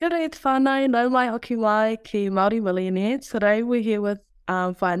Kia ora te whānau, nau mai hoki mai ki Māori Millionaire. Today we're here with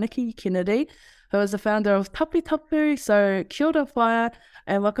Nikki Kennedy, who is the founder of Tapu Tapu. So kia ora whaia,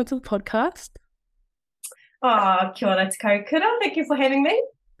 and welcome to the podcast. Oh, kia ora te kaukura. Thank you for having me.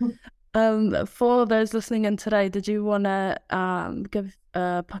 For those listening in today, did you want to give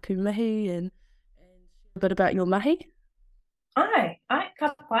paku mihi and a bit about your mahi? Ka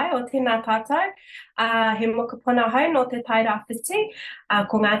pai o tēnā tātou. He mokopuna hau no te tai rāwhiti.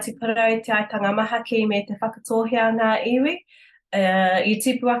 Ko Ngāti Porou te aitanga mahaki me te whakatōhea ngā iwi. I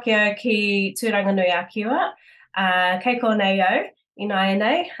tipu ake au ki Tūranganui a Kiwa. Kei ko nei au, ina e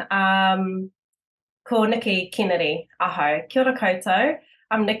nei. Ko Nikki Kennedy, aho. Kia ora koutou.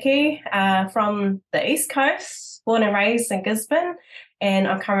 I'm Nikki from the East Coast, born and raised in Gisborne, and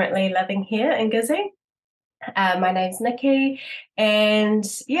I'm currently living here in Gizzy. My name's Nikki, and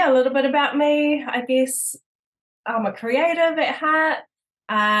a little bit about me. I guess I'm a creative at heart.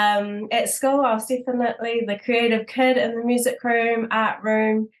 At school, I was definitely the creative kid in the music room, art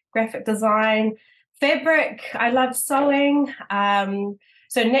room, graphic design, fabric. I loved sewing.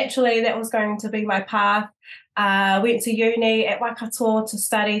 So naturally, that was going to be my path. Went to uni at Waikato to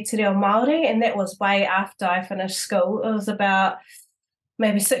study Te Reo Māori, and that was way after I finished school. It was about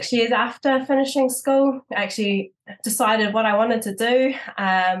maybe 6 years after finishing school. I actually decided what I wanted to do,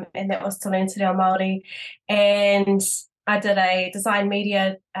 and that was to learn Te Reo Māori. And I did a design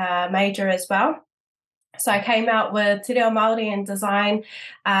media major as well. So I came out with Te Reo Māori and design,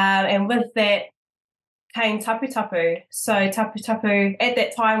 and with that came Tapu Tapu. So Tapu Tapu at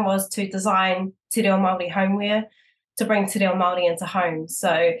that time was to design Te Reo Māori homeware, to bring Te Reo Māori into homes.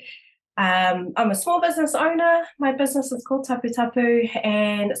 So I'm a small business owner. My business is called Tapu Tapu,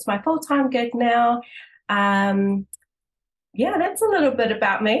 and it's my full-time gig now. That's a little bit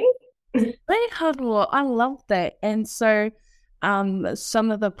about me. I love that. And so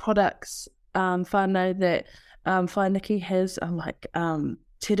some of the products whānau that Nikki has are like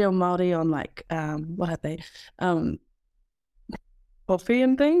Te Reo Māori on like what are they? Coffee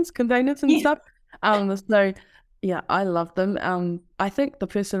and things, containers and stuff. So yeah, I love them. I think the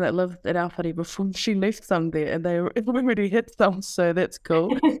person that lived at our whare before, she left some there and they already hit some, so that's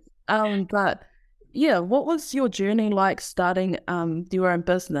cool. But yeah, what was your journey like starting your own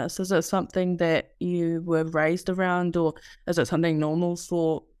business? Is it something that you were raised around, or is it something normal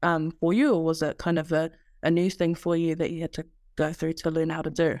for you, or was it kind of a new thing for you that you had to go through to learn how to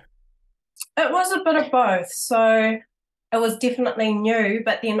do? It was a bit of both. So it was definitely new,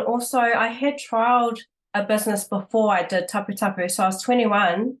 but then also I had trialed a business before I did Tapu Tapu. So I was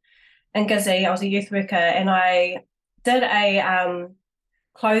 21 in Gizzy. I was a youth worker, and I did a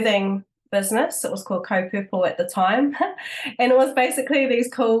clothing business. It was called Co Purple at the time. And it was basically these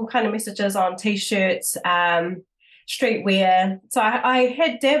cool kind of messages on T-shirts, streetwear. So I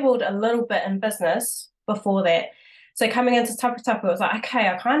had dabbled a little bit in business before that. So coming into Tapu Tapu, I was like, okay,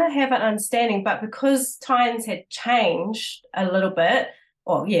 I kind of have an understanding, but because times had changed a little bit,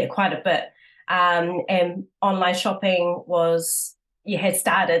 quite a bit, and online shopping had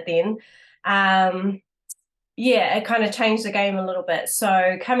started then, it kind of changed the game a little bit.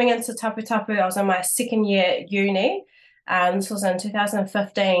 So coming into Tapu Tapu, I was in my second year at uni. This was in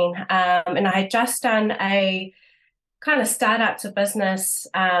 2015, and I had just done a kind of startup to business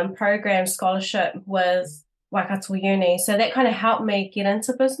program scholarship with Waikato Uni. So that kind of helped me get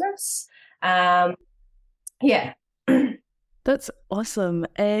into business. That's awesome.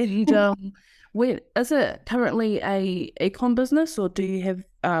 And is it currently a e-com business, or do you have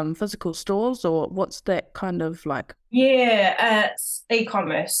physical stores, or what's that kind of like? Yeah, it's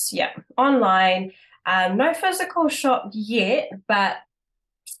e-commerce, online. No physical shop yet, but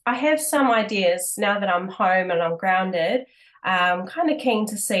I have some ideas now that I'm home and I'm grounded. I'm kind of keen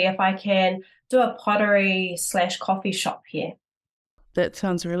to see if I can do a pottery/coffee shop here. That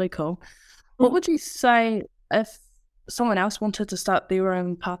sounds really cool. What would you say if someone else wanted to start their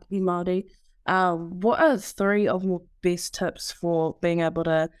own Pāpaki Māori? What are 3 of your best tips for being able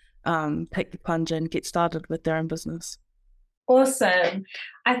to take the plunge and get started with their own business? Awesome.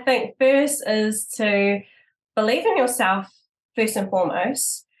 I think first is to believe in yourself first and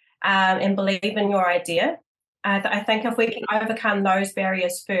foremost, and believe in your idea. I think if we can overcome those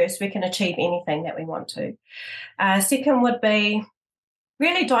barriers first, we can achieve anything that we want to. Second would be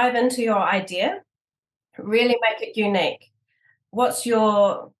really dive into your idea, really make it unique. What's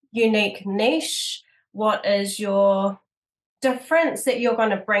your unique niche? What is your difference that you're going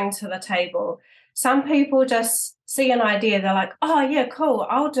to bring to the table? Some people just see an idea, they're like, oh yeah, cool,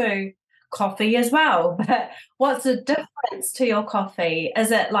 I'll do coffee as well. But what's the difference to your coffee? Is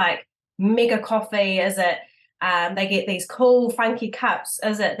it like mega coffee? Is it they get these cool, funky cups?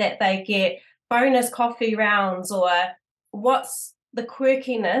 Is it that they get bonus coffee rounds, or what's the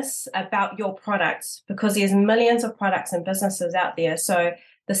quirkiness about your product? Because there's millions of products and businesses out there. So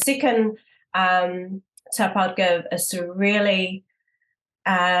the second tip I'd give is to really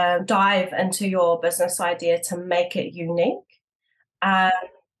dive into your business idea to make it unique. And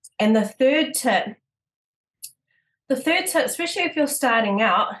the third tip, especially if you're starting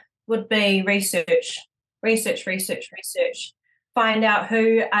out, would be research. Find out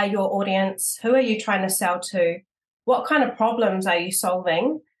who are your audience, who are you trying to sell to, what kind of problems are you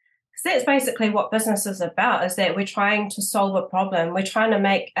solving? Because that's basically what business is about, is that we're trying to solve a problem. We're trying to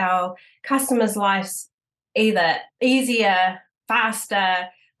make our customers' lives either easier, faster,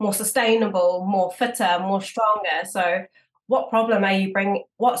 more sustainable, more fitter, more stronger. So what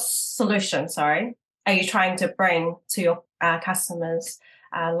solution are you trying to bring to your customers'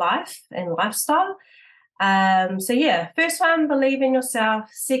 life and lifestyle? So yeah, first one, believe in yourself.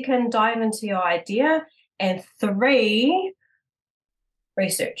 Second, dive into your idea. And 3,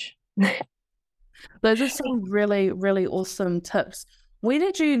 research. Those are some really, really awesome tips. Where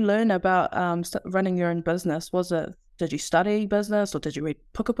did you learn about running your own business? Did you study business, or did you read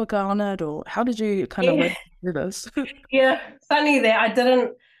puka puka on it, or how did you kind of learn to do this? Yeah, funny that I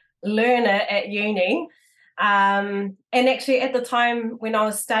didn't learn it at uni. And actually at the time when I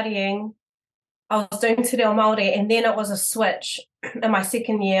was studying, I was doing Te Reo Māori, and then it was a switch. In my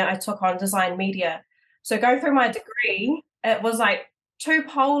second year, I took on design media. So going through my degree, it was like 2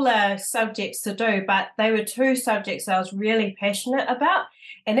 polar subjects to do, but they were 2 subjects that I was really passionate about.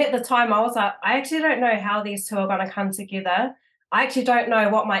 And at the time, I was like, I actually don't know how these 2 are going to come together. I actually don't know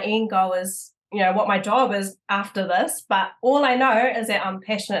what my end goal is, what my job is after this. But all I know is that I'm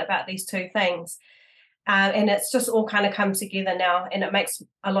passionate about these 2 things. And it's just all kind of come together now, and it makes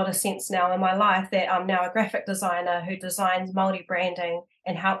a lot of sense now in my life that I'm now a graphic designer who designs Māori branding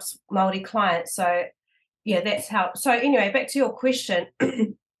and helps Māori clients. So yeah, that's how. So anyway, back to your question.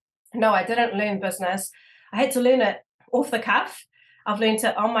 No, I didn't learn business. I had to learn it off the cuff. I've learned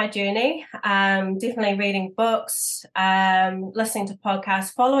it on my journey, definitely reading books, listening to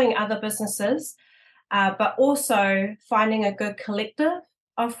podcasts, following other businesses, but also finding a good collective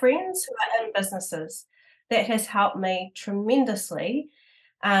of friends who are in businesses. That has helped me tremendously,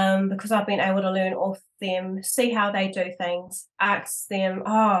 because I've been able to learn off them, see how they do things, ask them,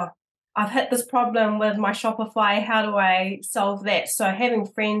 I've hit this problem with my Shopify, how do I solve that? So having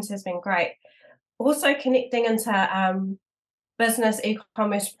friends has been great. Also connecting into business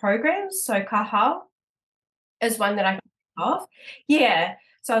e-commerce programs. So Kahao is one that I can think of. Yeah,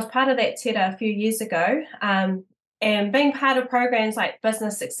 so I was part of that TEDA a few years ago, and being part of programs like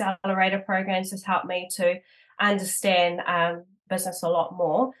business accelerator programs has helped me to understand business a lot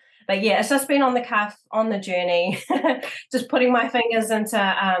more. But yeah, it's just been on the cuff, on the journey, just putting my fingers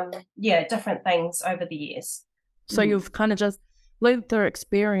into different things over the years. So you've kind of just lived through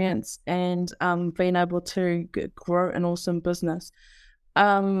experience and been able to grow an awesome business.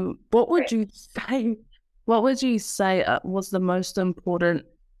 What would you say was the most important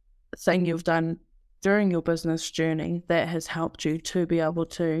thing you've done during your business journey that has helped you to be able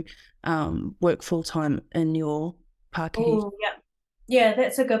to work full-time in your Pākehī? Yeah,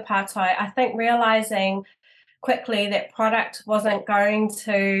 that's a good pātai. I think realising quickly that product wasn't going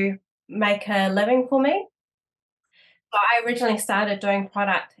to make a living for me. So I originally started doing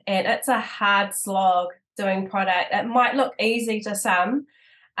product, and it's a hard slog doing product. It might look easy to some,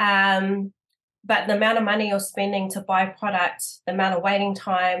 but the amount of money you're spending to buy product, the amount of waiting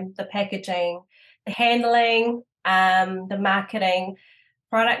time, the packaging, the handling, the marketing,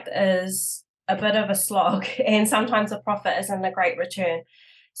 product is a bit of a slog, and sometimes the profit isn't a great return.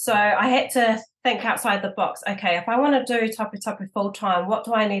 So I had to think outside the box. Okay, if I want to do Tapu Tapu full time, what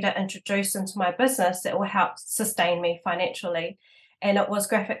do I need to introduce into my business that will help sustain me financially? And it was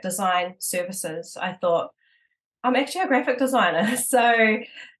graphic design services. I thought, I'm actually a graphic designer, so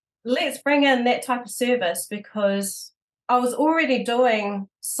let's bring in that type of service, because I was already doing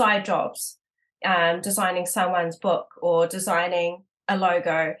side jobs, designing someone's book or designing a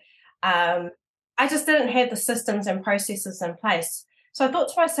logo. I just didn't have the systems and processes in place. So I thought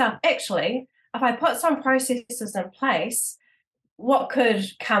to myself, actually, if I put some processes in place, what could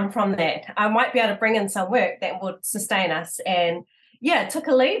come from that? I might be able to bring in some work that would sustain us. And yeah, took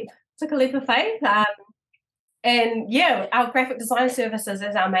a leap of faith. And yeah, our graphic design services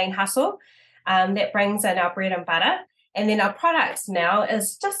is our main hustle. That brings in our bread and butter. And then our products now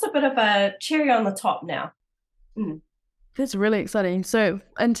is just a bit of a cherry on the top now. That's really exciting. So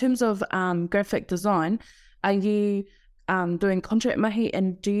in terms of graphic design, are you doing contract mahi,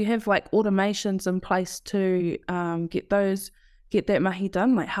 and do you have like automations in place to get that mahi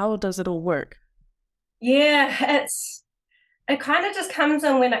done? Like, how does it all work? Yeah, it kind of just comes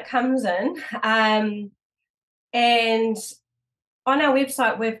in when it comes in. And on our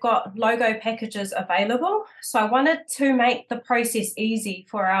website, we've got logo packages available. So I wanted to make the process easy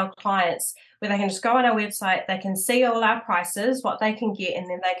for our clients, where they can just go on our website, they can see all our prices, what they can get, and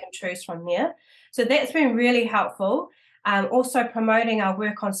then they can choose from there. So that's been really helpful. Also promoting our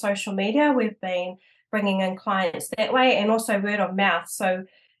work on social media, we've been bringing in clients that way, and also word of mouth. So,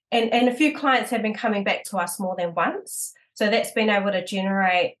 and a few clients have been coming back to us more than once. So that's been able to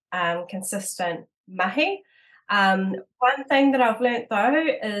generate consistent mahi. One thing that I've learnt though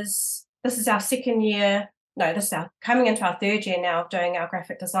is this is our this is our coming into our third year now of doing our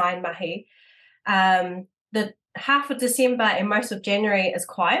graphic design mahi. The half of December and most of January is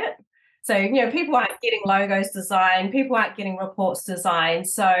quiet. So, people aren't getting logos designed, people aren't getting reports designed.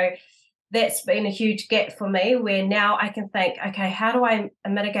 So that's been a huge gap for me, where now I can think, okay, how do I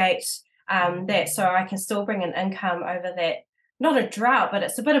mitigate that so I can still bring an income over that? Not a drought, but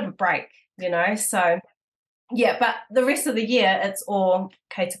it's a bit of a break, So yeah, but the rest of the year, it's all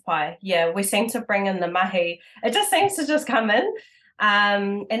kei te pai. Yeah, we seem to bring in the mahi. It just seems to just come in.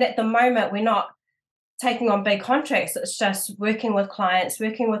 And at the moment, we're not taking on big contracts. It's just working with clients,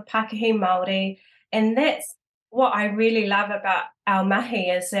 working with Pākehī Māori. And that's what I really love about our mahi,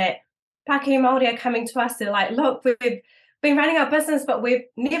 is that Pākehī Māori are coming to us. They're like, look, we've been running our business, but we've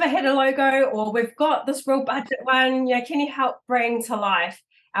never had a logo, or we've got this real budget one. Can you help bring to life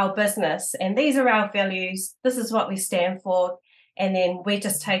our business? And these are our values. This is what we stand for. And then we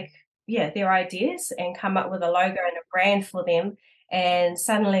just take, their ideas and come up with a logo and a brand for them. And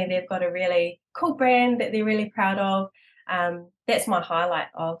suddenly they've got a really cool brand that they're really proud of. That's my highlight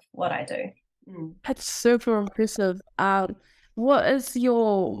of what I do. That's super impressive. What is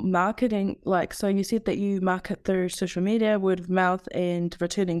your marketing like? So you said that you market through social media, word of mouth, and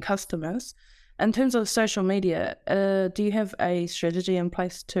returning customers. In terms of social media, do you have a strategy in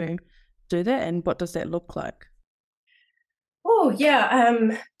place to do that, and what does that look like? Oh,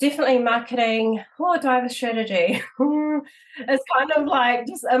 yeah, definitely marketing. Oh, do I have a strategy? It's kind of like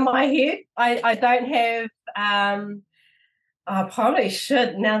just in my head. I don't have, I probably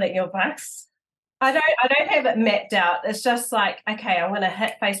should now that you're vaxxed. I don't have it mapped out. It's just like, okay, I'm going to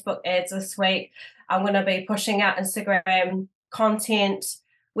hit Facebook ads this week. I'm going to be pushing out Instagram content,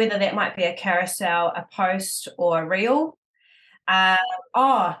 whether that might be a carousel, a post, or a reel. And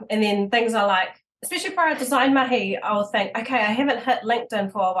then things are like, especially for our design mahi, I'll think, okay, I haven't hit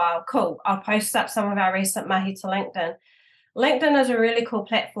LinkedIn for a while. Cool. I'll post up some of our recent mahi to LinkedIn. LinkedIn is a really cool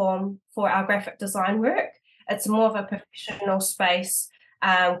platform for our graphic design work. It's more of a professional space,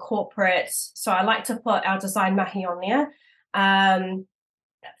 corporate. So I like to put our design mahi on there.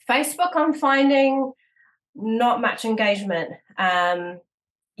 Facebook, I'm finding not much engagement.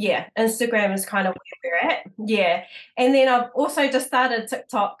 Instagram is kind of where we're at. Yeah. And then I've also just started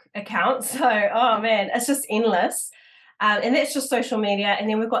TikTok account. So, oh man, it's just endless. And that's just social media. And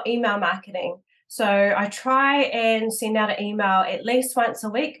then we've got email marketing. So I try and send out an email at least once a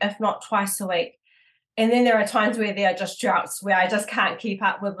week, if not twice a week. And then there are times where there are just droughts where I just can't keep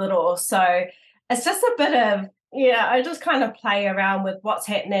up with it all. So it's just a bit of, I just kind of play around with what's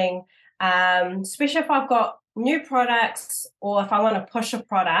happening, especially if I've got new products, or if I want to push a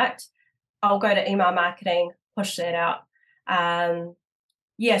product, I'll go to email marketing, push that out.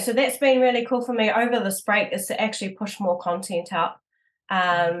 So that's been really cool for me over this break, is to actually push more content out.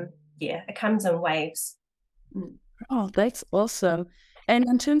 It comes in waves. Oh, that's awesome. And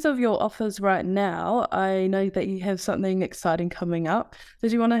in terms of your offers right now, I know that you have something exciting coming up.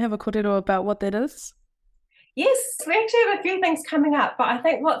 Did you want to have a kōrero about what that is? Yes, we actually have a few things coming up, but I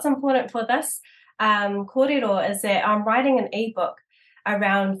think what's important for this kōrero is that I'm writing an ebook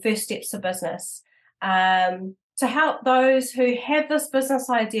around first steps to business, to help those who have this business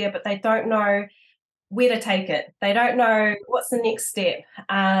idea, but they don't know where to take it. They don't know what's the next step.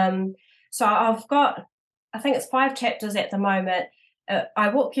 So I've got, I think it's 5 chapters at the moment. I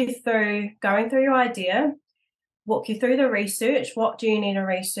walk you through going through your idea, walk you through the research. What do you need to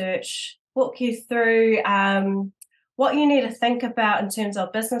research? Walk you through what you need to think about in terms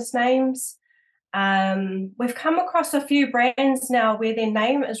of business names. We've come across a few brands now where their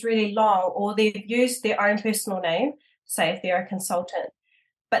name is really long, or they've used their own personal name, say if they're a consultant.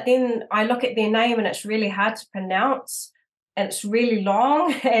 But then I look at their name and it's really hard to pronounce, and it's really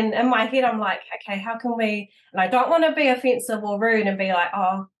long. And in my head, I'm like, okay, how can we, and I don't want to be offensive or rude and be like,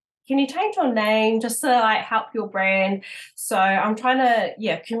 oh, can you change your name just to like help your brand? So I'm trying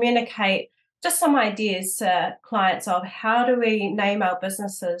to, communicate just some ideas to clients of how do we name our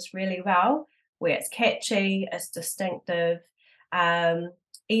businesses really well, where it's catchy, it's distinctive,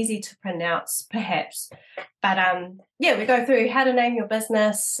 easy to pronounce perhaps. But we go through how to name your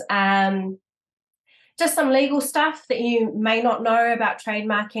business, just some legal stuff that you may not know about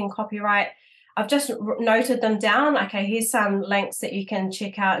trademarking, copyright. I've just noted them down. Okay, here's some links that you can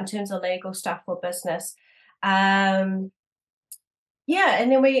check out in terms of legal stuff for business. And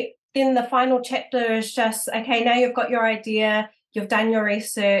then the final chapter is just, okay, now you've got your idea, you've done your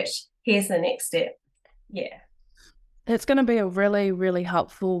research, here's the next step. Yeah. It's going to be a really, really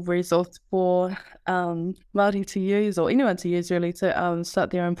helpful resource for Māori to use, or anyone to use really, to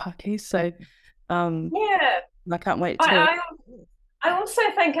start their own paki. So I can't wait to. I also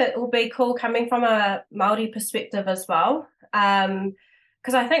think it will be cool coming from a Māori perspective as well.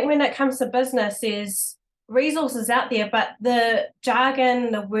 Because I think when it comes to business, there's resources out there, but the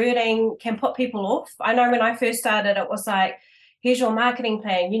jargon, the wording can put people off. I know when I first started, it was like, here's your marketing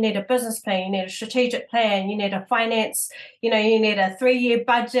plan, you need a business plan, you need a strategic plan, you need a finance, you need a 3-year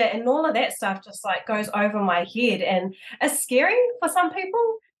budget, and all of that stuff just like goes over my head, and it's scary for some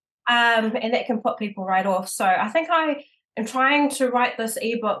people, and that can put people right off. So I think I am trying to write this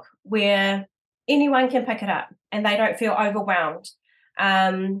ebook where anyone can pick it up and they don't feel overwhelmed.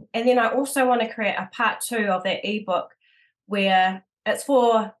 And then I also want to create a part 2 of that ebook where it's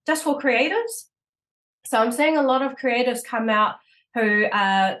just for creatives. So I'm seeing a lot of creatives come out who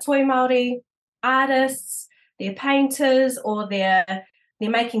are toi Māori artists, they're painters, or they're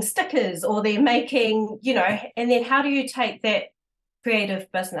making stickers, or they're making, and then how do you take that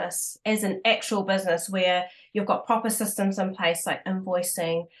creative business as an actual business where you've got proper systems in place like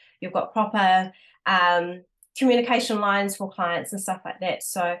invoicing, you've got proper communication lines for clients and stuff like that.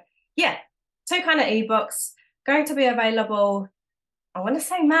 So 2 kind of ebooks going to be available. I want to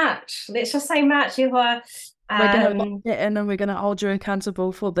say March. Let's just say March. We're going to lock that in, and we're going to hold you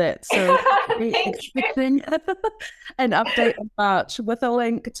accountable for that. So expecting an update in March with a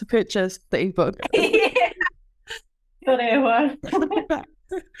link to purchase the ebook.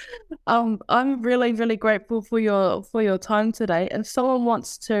 I'm really, really grateful for your time today. If someone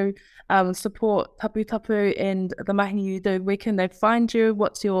wants to support Tapu Tapu and the mahi you do, where can they find you?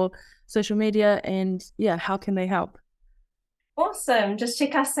 What's your social media? And how can they help? Awesome. Just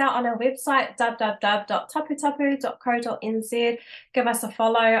check us out on our website, www.taputapu.co.nz. Give us a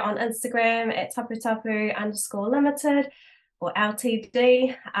follow on Instagram at taputapu_limited or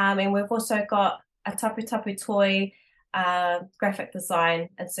LTD. And we've also got a Tapu Tapu toy graphic design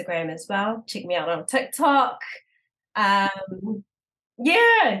Instagram as well. Check me out on TikTok.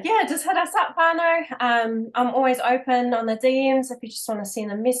 Just hit us up, whānau. I'm always open on the DMs if you just want to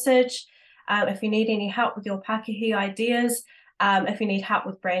send a message. If you need any help with your Pākehī ideas, if you need help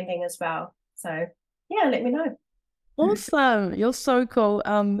with branding as well. So, let me know. Awesome. You're so cool.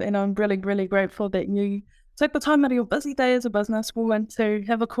 And I'm really, really grateful that you took the time out of your busy day as a businesswoman to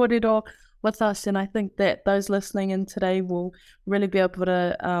have a kōrero with us. And I think that those listening in today will really be able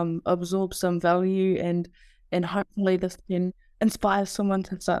to absorb some value, and hopefully this can inspire someone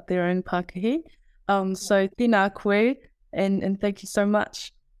to start their own Pākehī. So, tēnā koe, and thank you so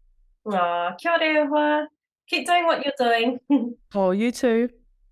much. Kia ora. Keep doing what you're doing. Oh, you too.